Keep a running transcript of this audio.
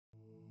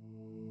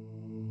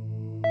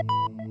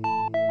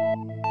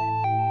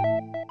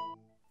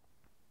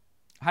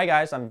Hi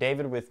guys, I'm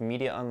David with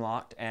Media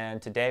Unlocked, and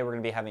today we're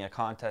going to be having a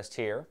contest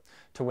here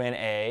to win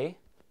a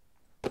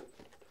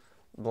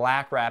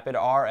BlackRapide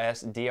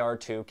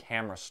RS-DR2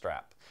 camera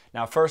strap.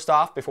 Now first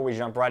off, before we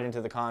jump right into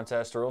the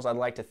contest rules, I'd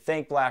like to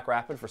thank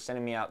BlackRapide for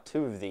sending me out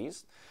 2 of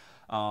these.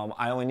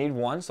 I only need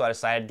one, so I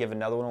decided to give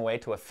another one away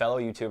to a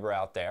fellow YouTuber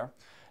out there.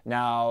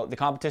 Now the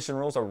competition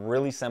rules are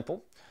really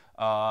simple.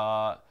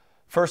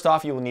 First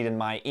off, you will need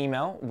my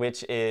email,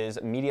 which is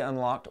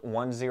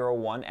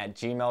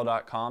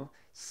mediaunlocked101@gmail.com.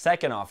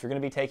 Second off, you're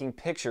going to be taking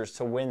pictures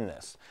to win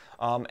this.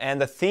 And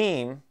the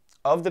theme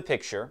of the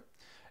picture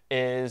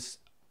is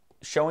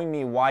showing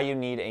me why you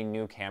need a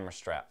new camera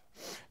strap.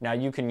 Now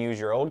you can use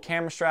your old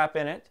camera strap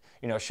in it,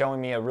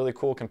 showing me a really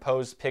cool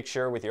composed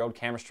picture with your old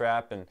camera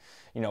strap and,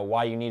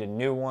 why you need a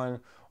new one,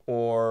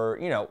 or,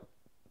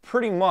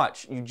 pretty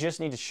much you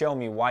just need to show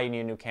me why you need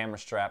a new camera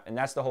strap, and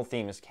that's the whole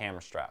theme, is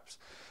camera straps.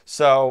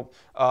 So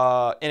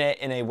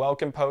in a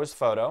well-composed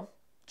photo,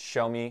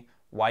 show me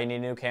why you need a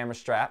new camera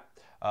strap.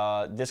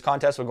 This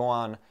contest will go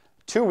on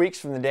 2 weeks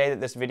from the day that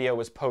this video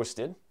was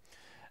posted,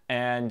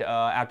 and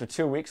after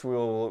 2 weeks we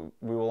will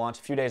launch,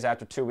 a few days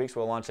after 2 weeks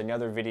we'll launch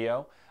another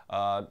video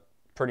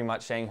pretty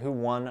much saying who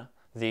won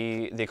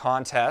the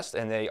contest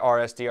and the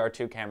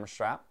RS-DR2 camera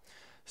strap.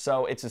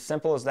 So it's as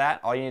simple as that.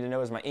 All you need to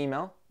know is my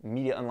email,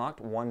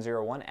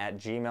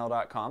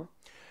 mediaunlocked101@gmail.com,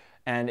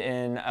 and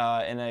in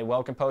a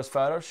well-composed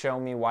photo, show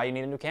me why you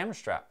need a new camera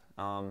strap.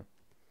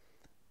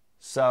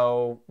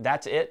 So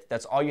that's it.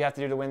 That's all you have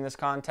to do to win this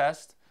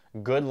contest.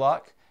 Good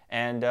luck,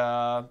 and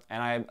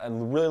I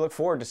really look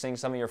forward to seeing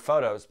some of your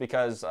photos,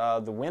 because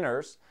the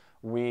winners,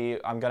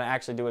 I'm going to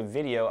actually do a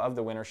video of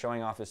the winner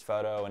showing off his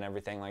photo and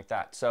everything like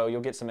that. So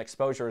you'll get some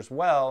exposure as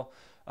well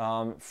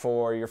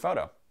for your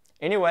photo.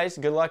 Anyways,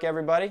 good luck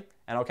everybody,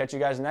 and I'll catch you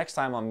guys next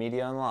time on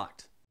Media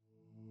Unlocked.